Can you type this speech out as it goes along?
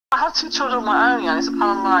I have two children of my own, yani,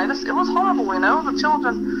 subhanAllah. It was horrible, you know. The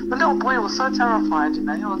children, the little boy was so terrified, you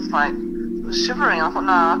know. He was like, he was shivering. I thought,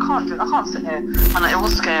 no, I can't sit here. And it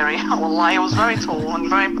was scary. Wallahi, it was very tall and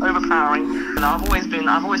very overpowering. You know, I've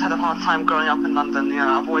always had a hard time growing up in London. You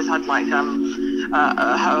know, I've always had like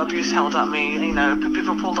abuse held at me. You know,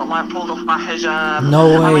 people pulled off my hijab.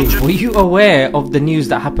 No way. Were you aware of the news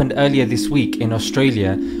that happened earlier this week in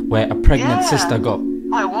Australia, where a pregnant sister got?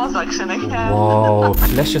 I was actually. Yeah. Whoa.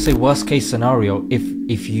 Let's just say worst case scenario.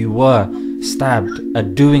 If you were stabbed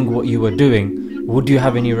at doing what you were doing, would you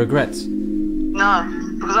have any regrets? No,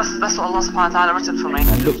 because that's what Allah subhanahu wa ta'ala written for me.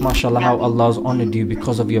 And look, mashallah, how Allah's honored you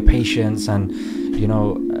because of your patience and, you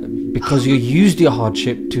know, because you used your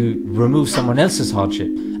hardship to remove someone else's hardship.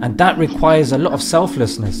 And that requires a lot of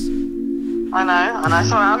selflessness. I know.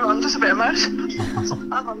 Sorry, I'm just a bit emotional.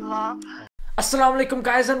 Assalamu alaikum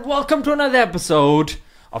guys, and welcome to another episode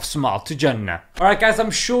of Smart to Jannah. Alright guys,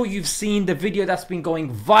 I'm sure you've seen the video that's been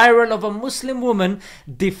going viral of a Muslim woman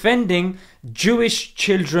defending Jewish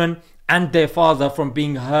children and their father from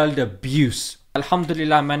being hurled abuse.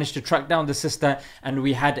 Alhamdulillah, I managed to track down the sister and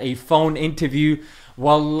we had a phone interview.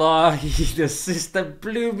 Wallahi, the sister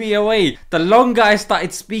blew me away. The longer I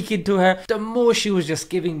started speaking to her, the more she was just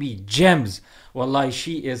giving me gems. Wallahi,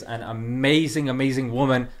 she is an amazing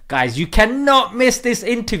woman. Guys, you cannot miss this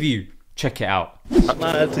interview. Check it out.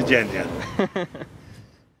 Smart to Jannah.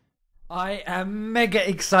 I am mega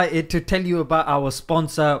excited to tell you about our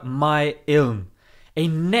sponsor, My Ilm, a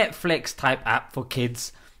Netflix type app for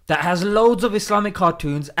kids that has loads of Islamic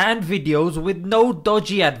cartoons and videos with no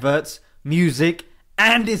dodgy adverts, music,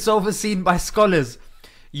 and it's overseen by scholars.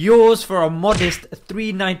 Yours for a modest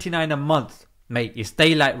 $3.99 a month. Mate, it's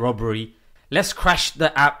daylight robbery. Let's crash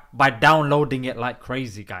the app by downloading it like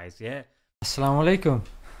crazy, guys, yeah? Assalamu alaikum.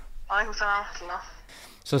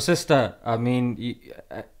 So, sister, I mean,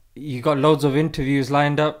 you got loads of interviews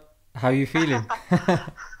lined up. How are you feeling?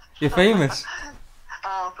 You're famous.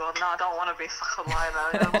 Oh God, no, I don't want to be such a liar.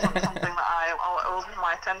 It wasn't something that it wasn't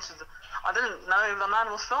my intention. I didn't know the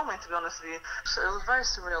man was filming, to be honest with you. So it was very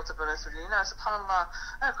surreal, to be honest with you. You know, subhanAllah,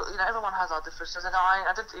 you know, everyone has our differences. And I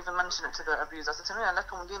didn't even mention it to the abuser. I said to him,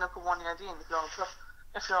 lakum dinakum waliya din.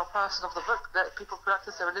 If you're a person of the book, that people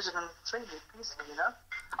practice their religion and freely, peacefully, you know.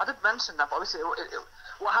 I did mention that, but obviously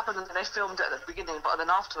what happened is they filmed it at the beginning, but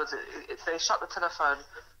then afterwards they shut the telephone.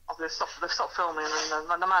 They stopped filming, and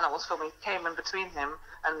the man that was filming came in between him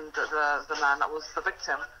and the man that was the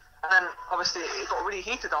victim. And then obviously it got really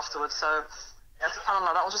heated afterwards, so yeah,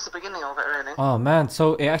 subhanAllah, that was just the beginning of it, really. Oh man,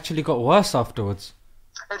 so it actually got worse afterwards.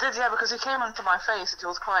 It did, yeah, because he came into my face and he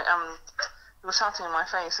was quite he was shouting in my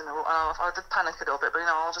face, and I did panic a little bit, but you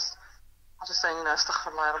know, I was just saying, you know,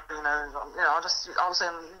 astaghfirullah, you know, I was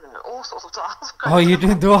saying, you know, all sorts of du'as. Oh, you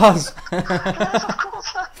did du'as? Yes, of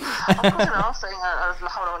course. You know, I was saying, la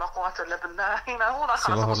hawla wa la quwwata illa billah, you know, all that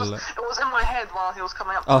kind of stuff. It was in my head while he was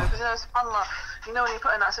coming up to me, because, you know, subhanAllah, you know, when you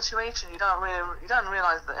put in that situation, you don't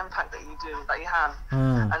realise the impact that you have,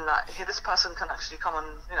 and that this person can actually come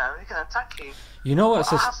and, you know, he can attack you. You know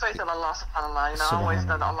what? I have faith in Allah subhanAllah, you know, I always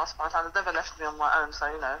know that Allah subhanahu wa ta'ala never left me on my own, so,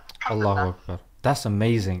 you know. Allahu Akbar. That's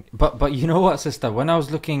amazing. But you know what, sister? When I was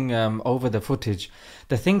looking over the footage,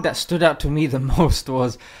 the thing that stood out to me the most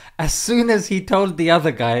was as soon as he told the other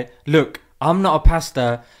guy, look, I'm not a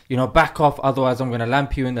pastor, you know, back off, otherwise I'm going to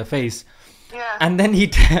lamp you in the face. Yeah. And then he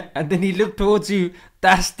looked towards you.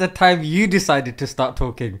 That's the time you decided to start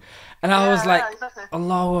talking. And I was like, exactly.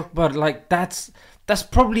 Allahu Akbar, like that's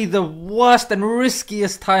probably the worst and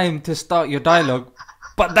riskiest time to start your dialogue.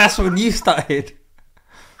 But that's when you started.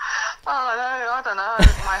 Oh, I don't know.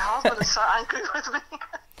 My husband is so angry with me.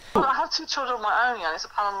 I have two children of my own, yani,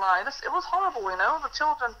 subhanAllah. It was horrible, you know.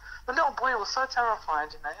 The little boy was so terrified,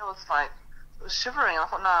 you know. He was shivering. I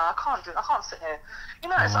thought, no, I can't sit here. You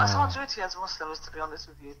know, it's our duty as Muslims, to be honest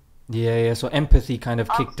with you. Yeah. So empathy kind of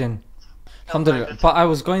kicked in. Alhamdulillah. But I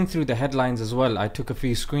was going through the headlines as well. I took a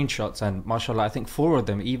few screenshots, and mashallah, I think 4 of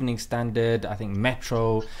them: Evening Standard, I think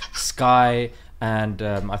Metro, Sky, and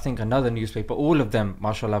I think another newspaper. All of them,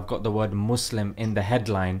 mashallah, have got the word Muslim in the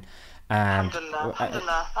headline. And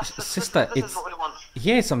sister,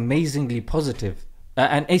 it's amazingly positive.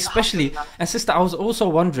 And especially, and sister, I was also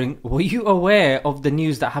wondering, were you aware of the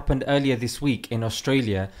news that happened earlier this week in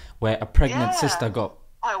Australia, where a pregnant sister got...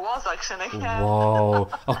 I was actually. Yeah. Whoa.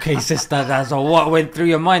 Okay, sister, that's what went through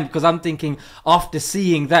your mind, because I'm thinking after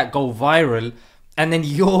seeing that go viral, and then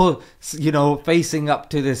you're, you know, facing up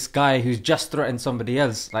to this guy who's just threatened somebody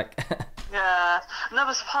else, like. Yeah. No,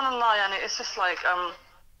 but subhanAllah, and it's just like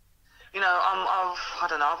you know, I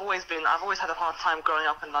don't know. I've always had a hard time growing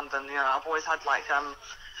up in London. You know, I've always had like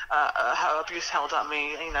abuse held at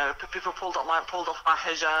me. You know, people pulled off my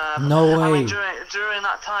hijab. No way. I mean, during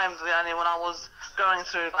that time, when I was going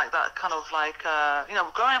through like that kind of like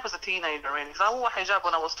growing up as a teenager, really, because I wore a hijab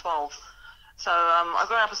when I was 12. So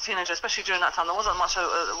growing up as a teenager, especially during that time, there wasn't much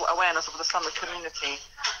awareness of the Islamic community.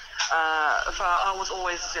 So I was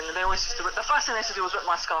always, they always used to. The first thing they used to do was rip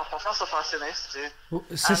my scarf off. That's the first thing they used to do.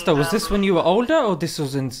 Sister, was this when you were older, or this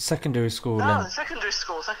was in secondary school? No, secondary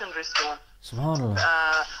school. Subhanallah.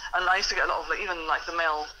 And I used to get a lot of even like the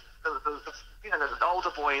male, the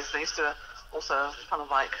older boys. They used to also kind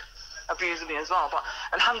of like abuse me as well. But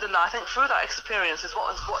alhamdulillah, I think through that experience is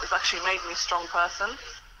what has actually made me a strong person.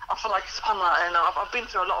 I feel like subhanallah, I've been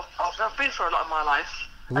through a lot of my life.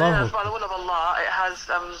 And by the will of Allah,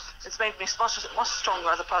 it's made me much stronger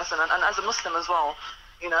as a person and as a Muslim as well.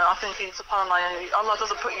 You know, I think subhanallah, Allah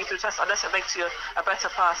doesn't put you through tests unless it makes you a better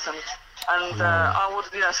person. And I would,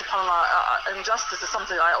 subhanallah, injustice is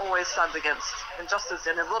something I always stand against. Injustice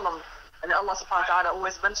and dhulm. And Allah subhanahu wa ta'ala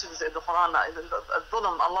always mentions it in the Quran that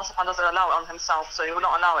dhulm, Allah subhanahu wa ta'ala doesn't allow it on himself, so he will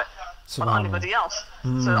not allow it on anybody else.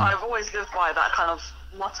 So I've always lived by that kind of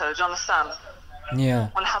motto, do you understand? Yeah.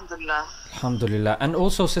 Alhamdulillah. Alhamdulillah. And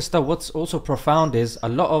also, sister, what's also profound is a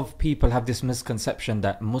lot of people have this misconception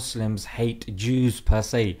that Muslims hate Jews per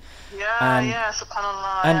se. Yeah,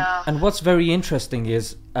 subhanallah. And what's very interesting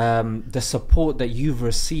is the support that you've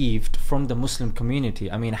received from the Muslim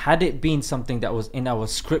community. I mean, had it been something that was in our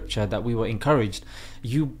scripture that we were encouraged,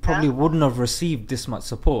 you probably wouldn't have received this much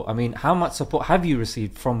support. I mean, how much support have you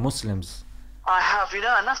received from Muslims? I have, and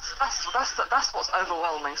that's what's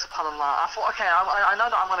overwhelming, subhanallah. I thought, okay, I know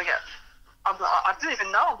that I'm gonna get. I didn't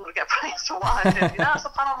even know I'm gonna get praised for what I did.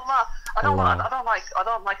 Subhanallah. I don't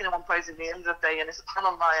like anyone praising me. At the end of the day, and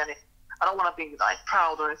subhanallah, and I don't want to be like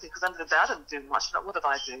proud or anything. Because at the end of the day, I didn't do much. What did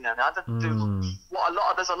I do? I didn't do what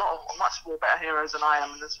there's a lot of much more better heroes than I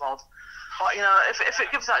am in this world. But if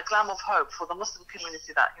it gives that glam of hope for the Muslim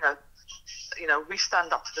community that we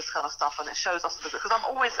stand up to this kind of stuff, and it shows us because I'm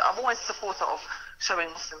always a supporter of showing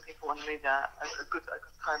Muslim people in the media a good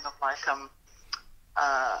kind of like a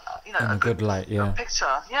good light, a picture,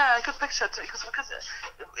 a good picture because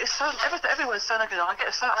it's so everyone's so negative. I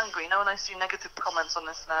get so angry, when I see negative comments on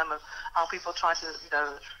Islam and how people try to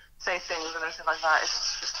say things and everything like that.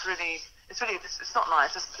 It's not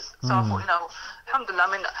nice. So I thought, alhamdulillah.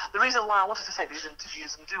 I mean, the reason why I wanted to take these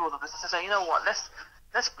interviews and do all of this is to say,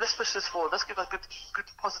 let's push this forward. Let's give a good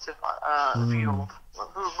positive view of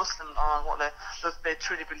who Muslims are and what they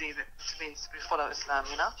truly believe it means to follow Islam.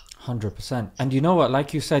 100%. And you know what?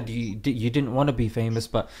 Like you said, you didn't want to be famous,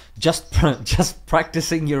 but just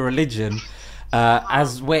practicing your religion,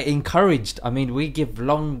 as we're encouraged. I mean, we give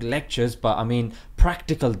long lectures, but I mean,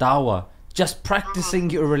 practical dawah. Just practicing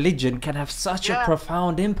your religion can have such a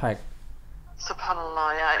profound impact.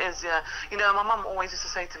 Subhanallah, it is. My mum always used to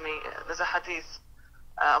say to me, there's a hadith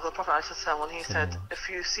of the Prophet ﷺ when he said, if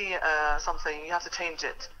you see something, you have to change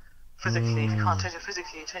it physically. If you can't change it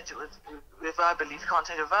physically, you change it with verbally. If you can't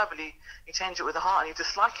change it verbally, you change it with the heart, and you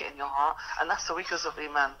dislike it in your heart, and that's the weakness of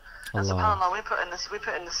Iman. And subhanAllah, we put in this in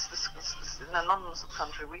a non-Muslim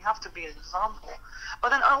country, we have to be an example. But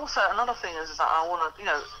then also another thing is that I want to, we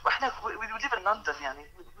live in London,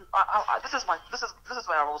 this is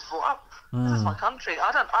where I was brought up. This is my country.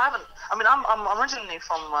 I'm originally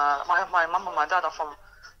from my mum and my dad are from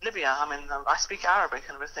Libya. I mean, I speak Arabic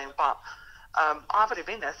and everything, but I've already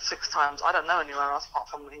been there 6 times. I don't know anywhere else apart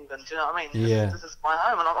from England. Do you know what I mean? This is my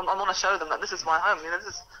home, and I want to show them that this is my home.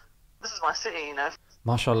 This is my city.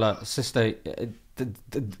 MashaAllah, sister.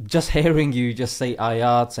 Just hearing you just say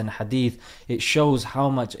ayats and hadith, it shows how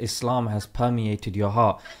much Islam has permeated your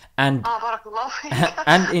heart, and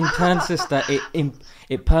and in turn, sister,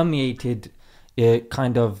 it permeated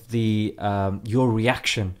kind of the your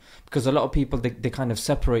reaction. Because a lot of people, they kind of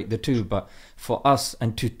separate the two. But for us,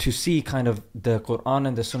 and to see kind of the Quran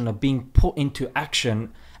and the Sunnah being put into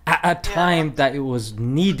action at a time that it was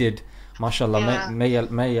needed, mashallah, may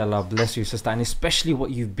Allah bless you, sister. And especially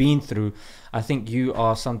what you've been through, I think you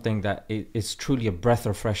are something that it's truly a breath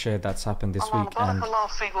of fresh air that's happened this week. And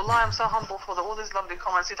Wallah, I'm so humble for all these lovely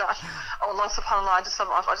comments. Allah subhanallah, I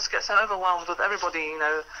just get so overwhelmed with everybody,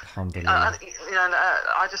 Alhamdulillah.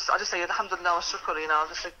 I just say alhamdulillah wa shukr, I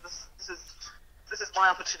just think this is my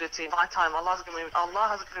opportunity, my time. Allah has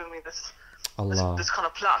given me this kind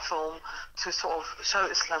of platform to sort of show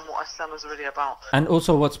Islam what Islam is really about. And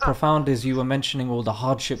also what's profound is you were mentioning all the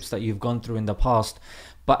hardships that you've gone through in the past,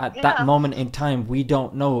 but at that moment in time we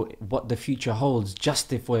don't know what the future holds,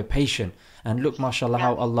 just if we're patient. And look, mashallah,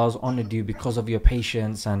 how Allah's honored you because of your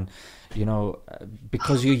patience, and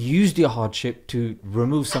because you used your hardship to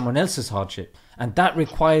remove someone else's hardship. and that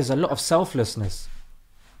requires a lot of selflessness.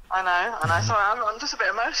 I know. Sorry, I'm just a bit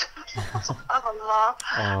emotional. Subhanallah.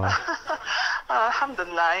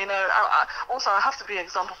 Alhamdulillah. You know, also I have to be an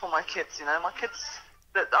example for my kids. You know, my kids,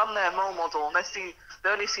 I'm their role model. They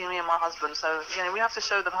only see me and my husband. So you know, we have to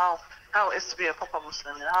show them how it is to be a proper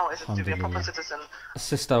Muslim, and how it is to be a proper citizen.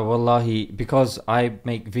 Sister, wallahi, because I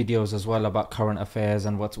make videos as well about current affairs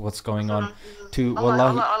and what's going on.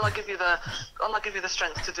 Wallahi, Allah give you the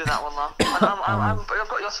strength to do that, wallah. I've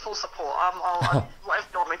got your full support. Whatever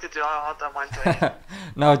you want me to do, I don't mind doing it.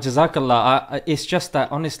 No, Jazakallah. It's just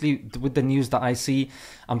that honestly, with the news that I see,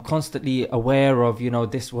 I'm constantly aware of, you know,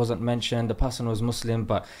 this wasn't mentioned, the person was Muslim,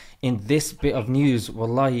 but in this bit of news,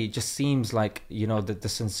 wallahi, it just seems like, you know, that the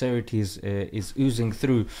sincerity is oozing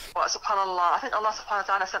through. Well, subhanallah, I think Allah subhanahu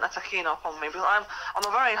wa ta'ala sent a sakina upon me, because I'm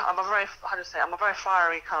a very how do you say, I'm a very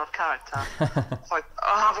fiery kind of character. So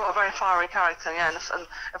I have a very fiery character, yeah, and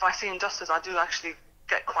if I see injustice, I do actually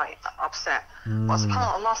get quite upset. But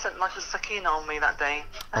subhanAllah, Allah sent like the sakina on me that day.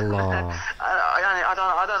 Allah.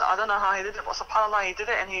 I don't know how He did it, but subhanAllah, He did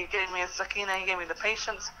it, and He gave me a sakina, He gave me the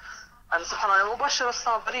patience. And subhanAllah, mubashir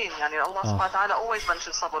as-sabirin, yani Allah subhanahu wa ta'ala always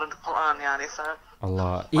mentions sabr in the Quran, yani, so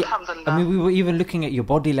Allah. Alhamdulillah. I mean, we were even looking at your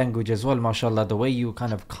body language as well, mashallah, the way you were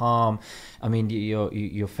kind of calm. I mean,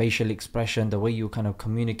 your facial expression, the way you were kind of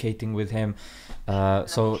communicating with him.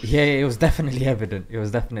 So yeah, it was definitely evident. It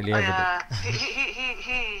was definitely evident. Yeah,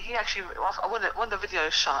 he actually, when the video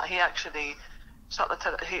is shot, he actually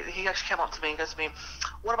he actually came up to me and goes to me,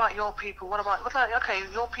 what about your people? Okay,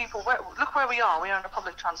 your people, look where we are in a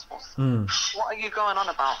public transport. What are you going on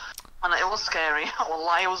about? And it was scary.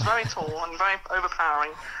 Wallahi, it was very tall and very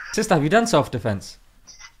overpowering. Sister, have you done self-defense?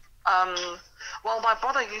 Well, my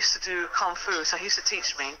brother used to do kung fu, so he used to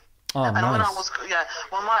teach me. Oh, and nice. when I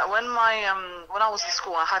was in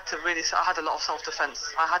school, I had a lot of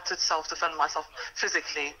self-defense. I had to self-defend myself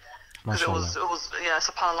physically. Because it was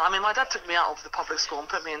subhanAllah. I mean, my dad took me out of the public school and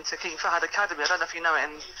put me into King Fahd Academy. I don't know if you know it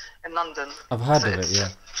in London. I've heard of it, yeah.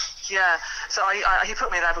 Yeah, so he put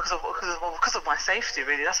me there because of my safety,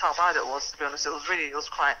 really. That's how bad it was, to be honest. It was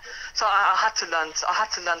quite. So I had to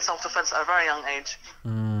learn self-defense at a very young age.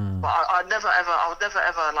 But I would never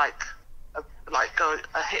ever like go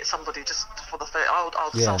hit somebody just for the fact. I would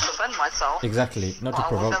self-defend myself. Exactly, not to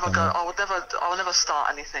provoke them. I would never start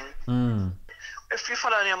anything. If you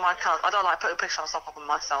follow any of my accounts, I don't like putting pictures of stuff up on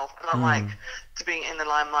myself. I don't like to be in the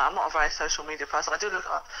limelight. I'm not a very social media person.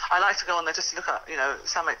 I like to go on there just to look at, you know,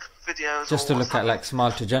 Islamic videos. Just to look at like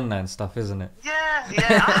Smile to Jannah and stuff, isn't it? Yeah.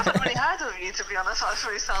 I haven't really heard of you, to be honest. That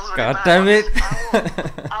really sounds really God bad. damn it!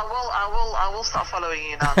 I will start following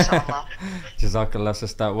you now, inshallah. Jazakallah,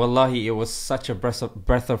 sister. Wallahi, it was such a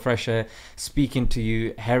breath of fresh air speaking to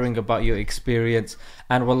you, hearing about your experience,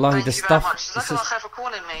 and wallahi, Thank the you stuff. Very much. Jazakallah khair for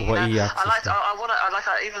calling me.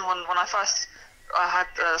 Even when I first had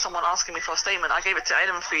someone asking me for a statement, I gave it to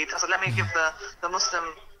Ilm Feed. I said, let me give the Muslim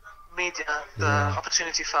media the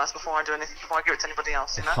opportunity first before I do anything, before I give it to anybody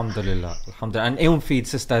else, you know? Alhamdulillah. And Ilm Feed,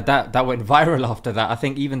 sister, that went viral after that. I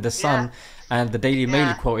think even the Sun and the Daily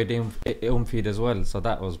Mail quoted Ilm Feed as well. So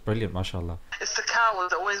that was brilliant, mashallah. It's the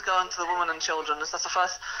cowards that always go into the women and children. That's the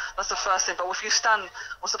first thing. But if you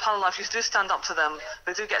subhanAllah, if you do stand up to them,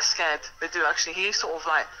 they do get scared. They do actually. He sort of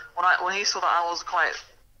like, when he saw that I was quite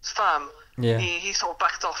firm, he sort of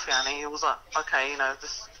backed off, and he was like, okay, you know,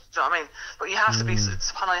 this. Do you know what I mean? But you have to be,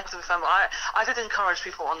 subhanAllah, you have to be firm. I did encourage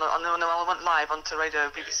people when I went live onto radio,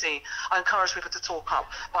 BBC, I encouraged people to talk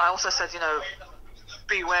up. But I also said, you know,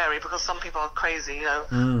 be wary, because some people are crazy, you know,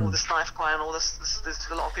 all this knife crime, all this, there's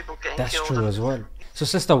a lot of people getting killed. That's true as well. So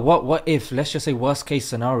sister, what if, let's just say worst case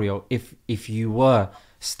scenario, if you were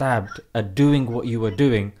stabbed at doing what you were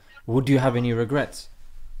doing, would you have any regrets?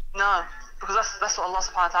 No. Because that's what Allah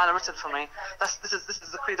subhanahu wa ta'ala written for me. This is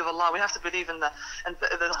the creed of Allah. We have to believe in the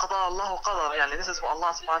qada Allahu qadar. Yani, this is what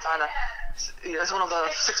Allah subhanahu wa ta'ala, it's one of the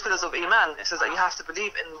 6 pillars of Iman. It says that you have to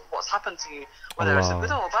believe in what's happened to you, whether it's a good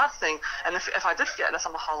or a bad thing. And if I did get, let's say,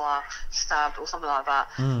 stabbed or something like that,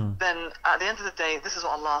 then at the end of the day, this is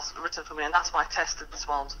what Allah's written for me, and that's my test in this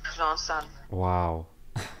world. Do you understand? Wow.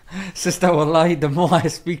 Sister, wallahi, the more I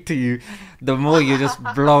speak to you, the more you're just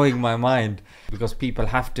blowing my mind, because people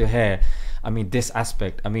have to hear, I mean, this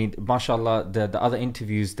aspect. I mean, mashallah, the other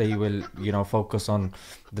interviews, they will, you know, focus on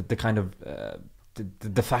the kind of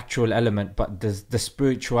the factual element, but the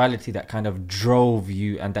spirituality that kind of drove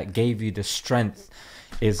you and that gave you the strength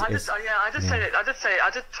I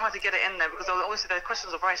did try to get it in there, because obviously their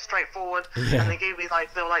questions are very straightforward, and they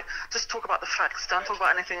were like, just talk about the facts, don't talk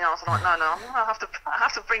about anything else. I'm like, no, I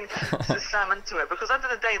have to bring Islam into it, because at the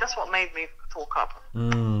end of the day, that's what made me talk up.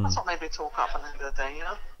 That's what made me talk up at the end of the day, you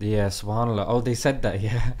know? Yeah, subhanAllah. Oh, they said that,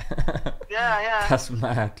 yeah. Yeah. That's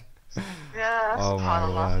mad. Yeah, Oh my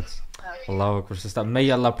subhanallah. word. Allahu Akbar, sister. May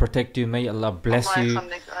Allah protect you, may Allah bless you,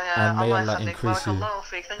 and may Allah increase you.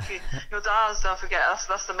 Thank you. Your du'as, don't forget,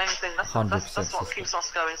 that's the main thing. That's 100%, what sister. keeps us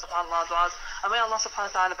going, subhanallah, du'as. And may Allah subhanahu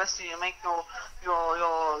wa ta'ala bless you and make your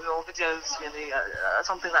videos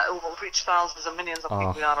something that will reach thousands and millions of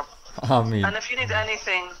people, ya Rab. Ameen. And if you need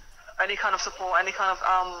anything, any kind of support, any kind of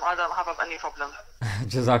I don't have any problem.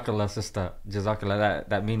 Jazakallah, sister. Jazakallah.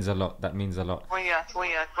 That means a lot. That means a lot. Wayak.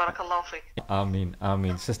 Barakallahu feek.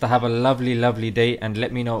 Ameen. Sister, have a lovely day, and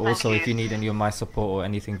let me know also Thank if you. you need any of my support or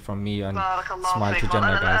anything from me and Barakallahu Smile to feek.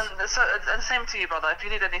 Jannah, guys. And same to you, brother. If you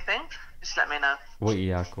need anything, just let me know. Wa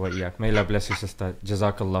iyak. May Allah bless you, sister.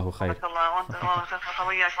 Jazakallahu khair. Barakallahu.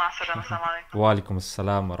 Wa iyak. Ma'as-salam. Assalamu alaikum. Wa alaikum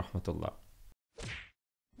assalam wa rahmatullah.